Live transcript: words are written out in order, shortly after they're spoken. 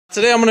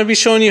Today I'm going to be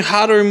showing you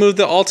how to remove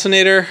the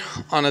alternator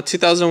on a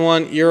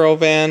 2001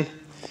 Eurovan.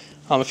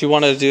 If you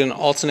wanted to do an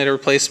alternator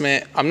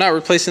replacement, I'm not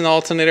replacing the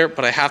alternator,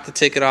 but I have to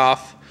take it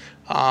off.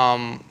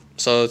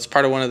 So it's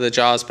part of one of the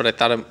jobs, but I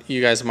thought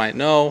you guys might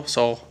know.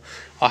 So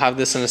I'll have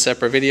this in a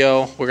separate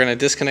video. We're going to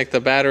disconnect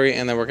the battery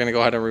and then we're going to go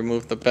ahead and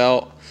remove the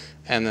belt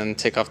and then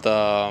take off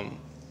the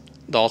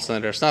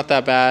alternator. It's not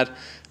that bad,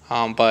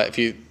 but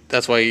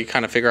that's why you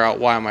kind of figure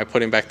out why am I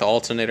putting back the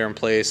alternator in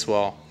place.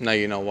 Well, now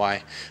you know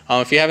why.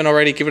 If you haven't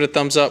already, give it a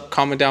thumbs up,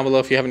 comment down below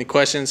if you have any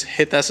questions,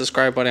 hit that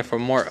subscribe button for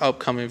more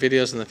upcoming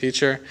videos in the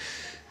future.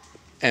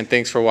 And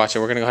thanks for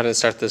watching. We're going to go ahead and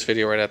start this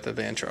video right after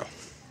the intro.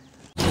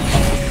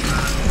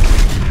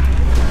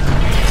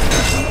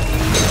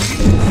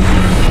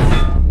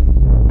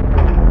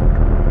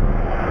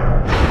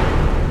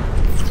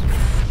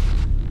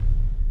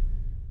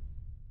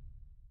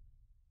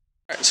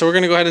 So we're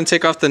going to go ahead and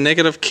take off the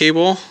negative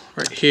cable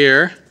right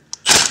here.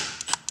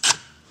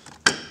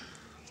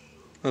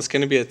 That's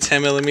going to be a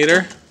 10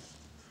 millimeter.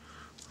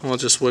 We'll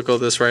just wiggle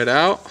this right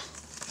out.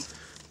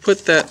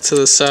 Put that to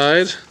the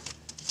side.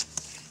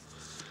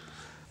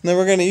 And then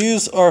we're going to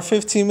use our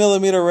 15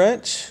 millimeter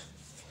wrench.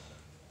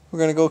 We're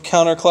going to go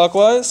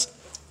counterclockwise,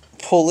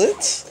 pull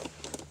it,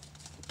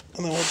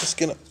 and then we're just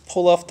going to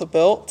pull off the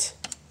belt.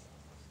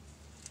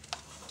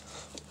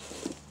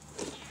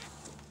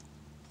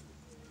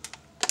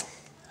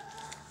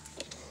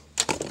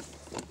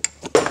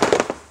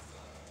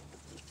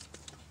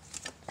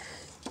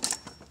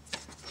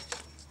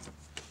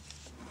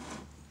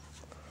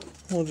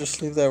 We'll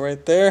just leave that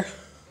right there.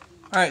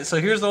 Alright,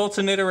 so here's the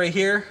alternator right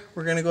here.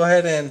 We're going to go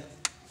ahead and,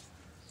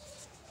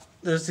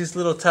 there's these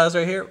little tabs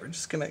right here. We're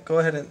just going to go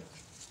ahead and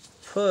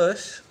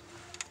push.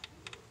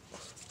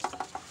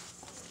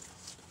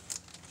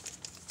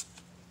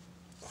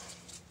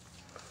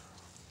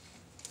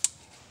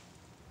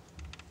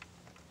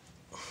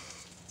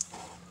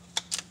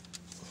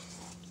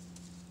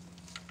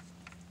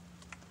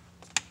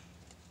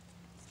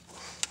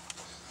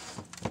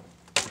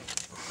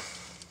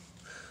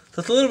 So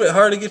it's a little bit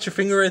hard to get your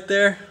finger right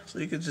there, so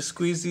you could just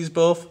squeeze these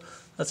both.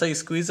 That's how you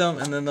squeeze them,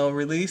 and then they'll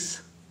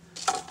release.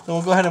 Then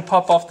we'll go ahead and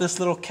pop off this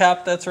little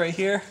cap that's right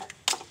here.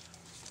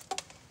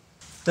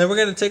 Then we're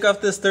going to take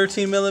off this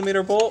 13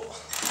 millimeter bolt.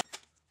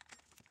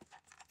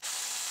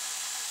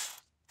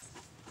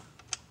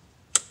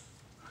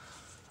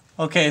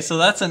 Okay, so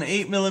that's an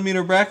 8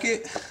 millimeter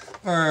bracket,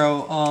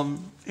 or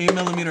 8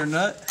 millimeter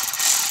nut.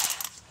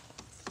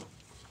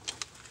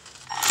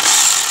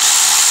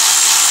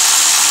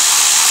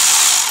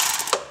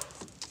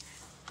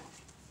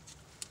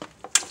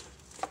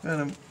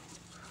 Gonna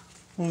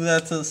move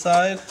that to the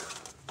side.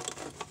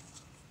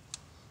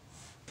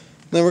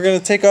 Then we're going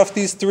to take off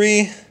these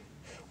three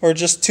or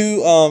just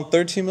two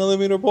 13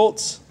 millimeter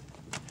bolts.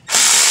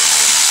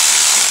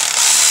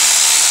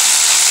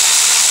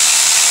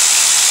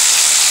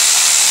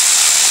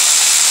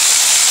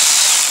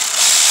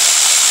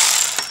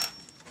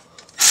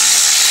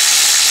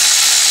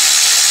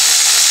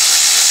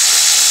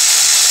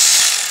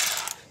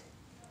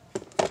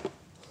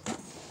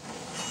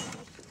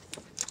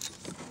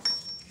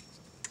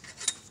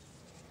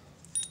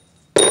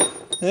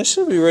 And it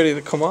should be ready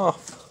to come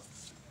off.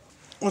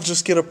 We'll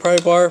just get a pry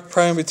bar,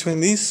 pry in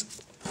between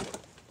these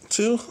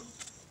two.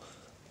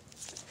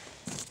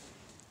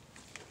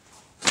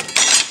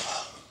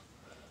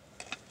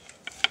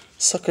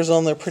 Sucker's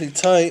on there pretty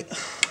tight.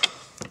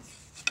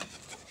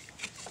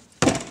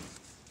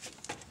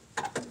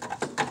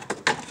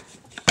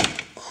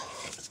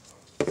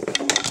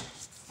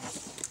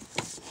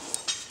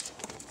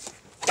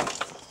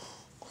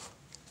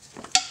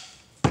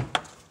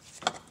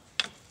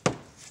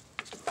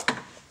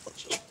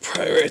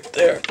 Pry right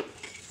there,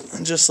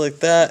 and just like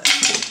that,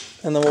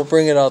 and then we'll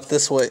bring it out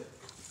this way.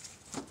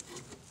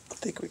 I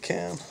think we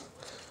can.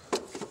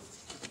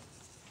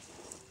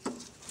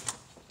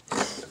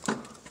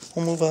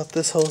 We'll move out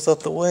this hose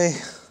out the way.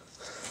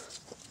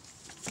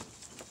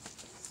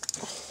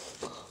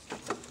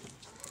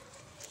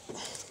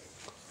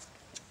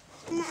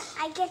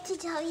 I get to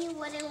tell you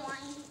what I want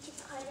you to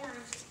put on.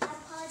 I'll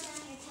put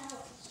on your toes.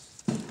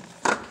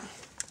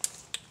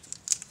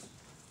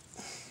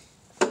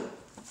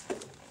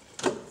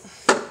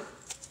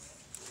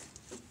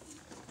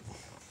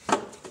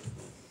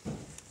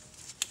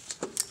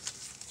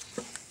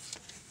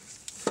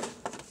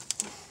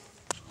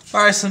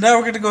 Alright, so now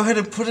we're going to go ahead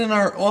and put in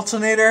our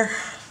alternator.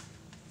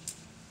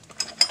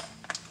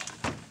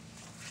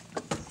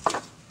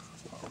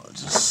 I'll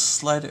just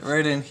slide it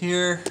right in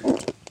here.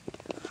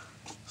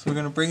 So we're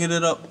going to bring it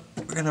up.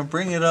 We're going to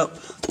bring it up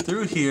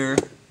through here.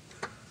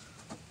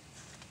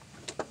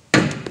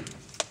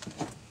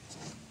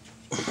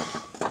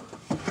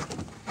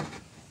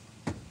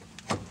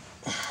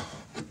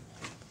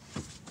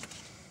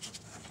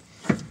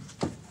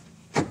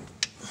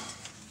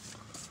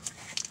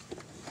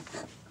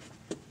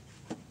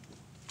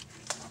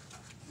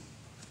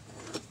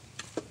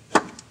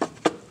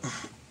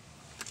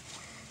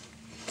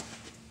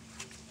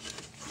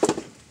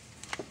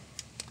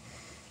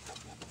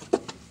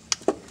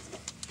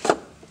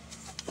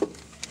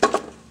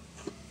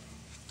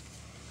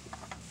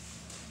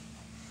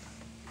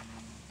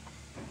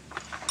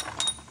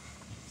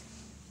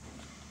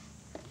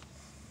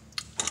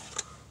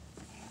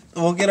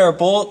 we'll get our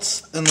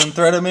bolts and then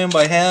thread them in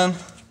by hand.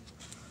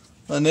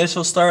 The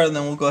initial start, and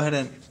then we'll go ahead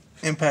and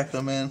impact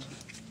them in.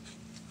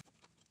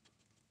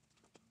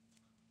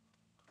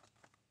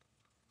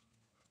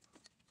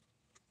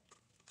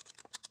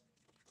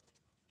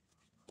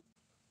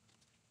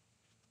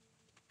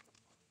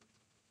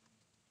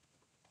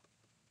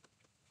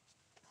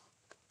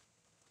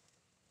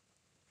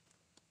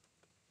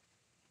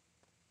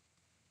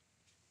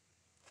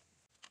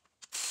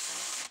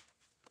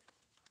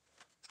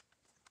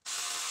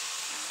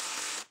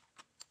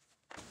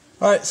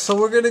 Alright, so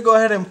we're going to go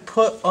ahead and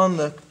put on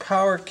the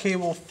power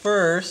cable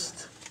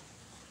first.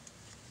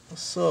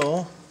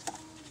 So,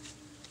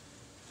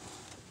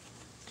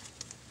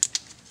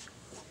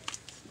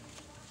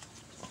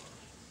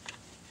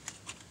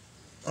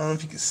 I don't know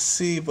if you can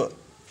see, but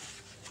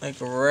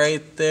like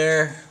right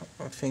there,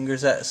 my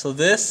finger's at. So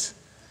this,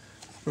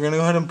 we're going to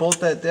go ahead and bolt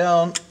that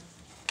down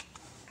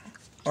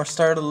or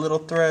start a little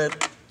thread.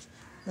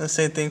 And the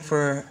same thing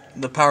for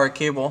the power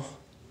cable.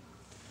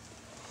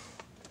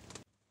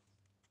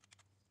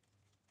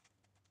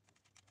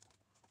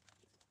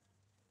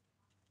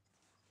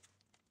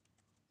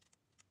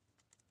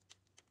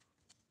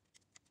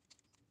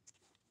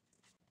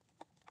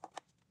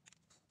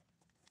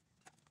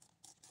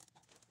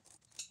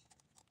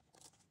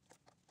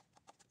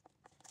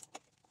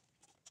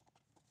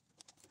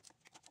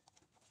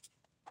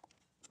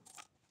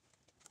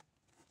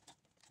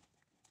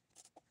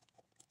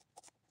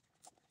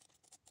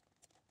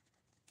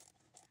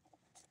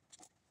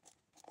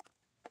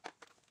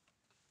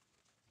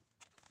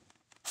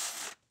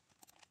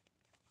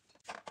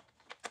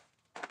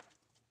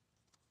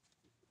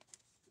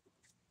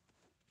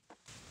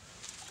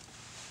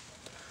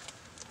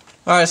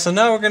 Alright, so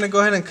now we're going to go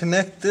ahead and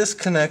connect this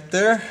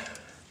connector.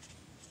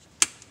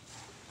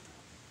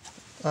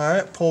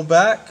 Alright, pull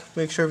back,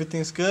 make sure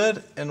everything's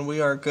good, and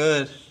we are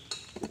good.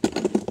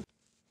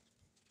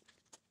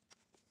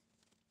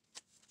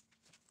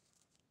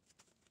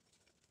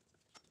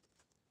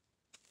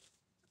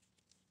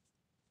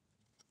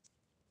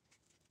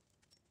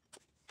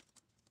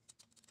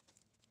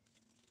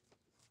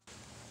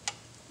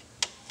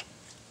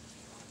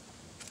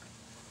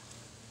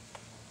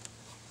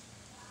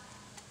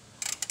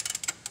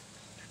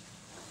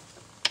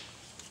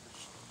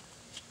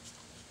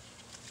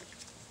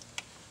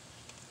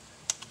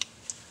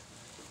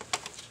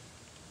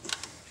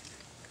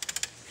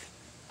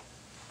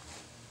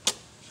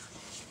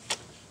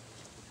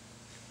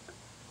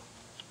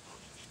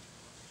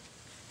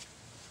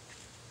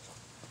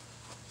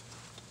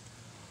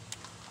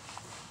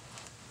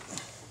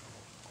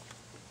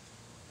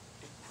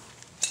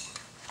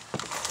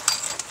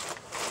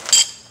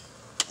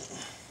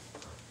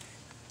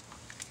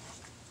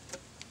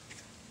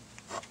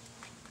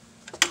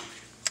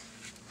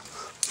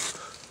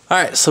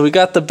 Alright, so we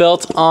got the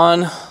belt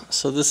on,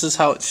 so this is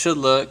how it should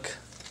look.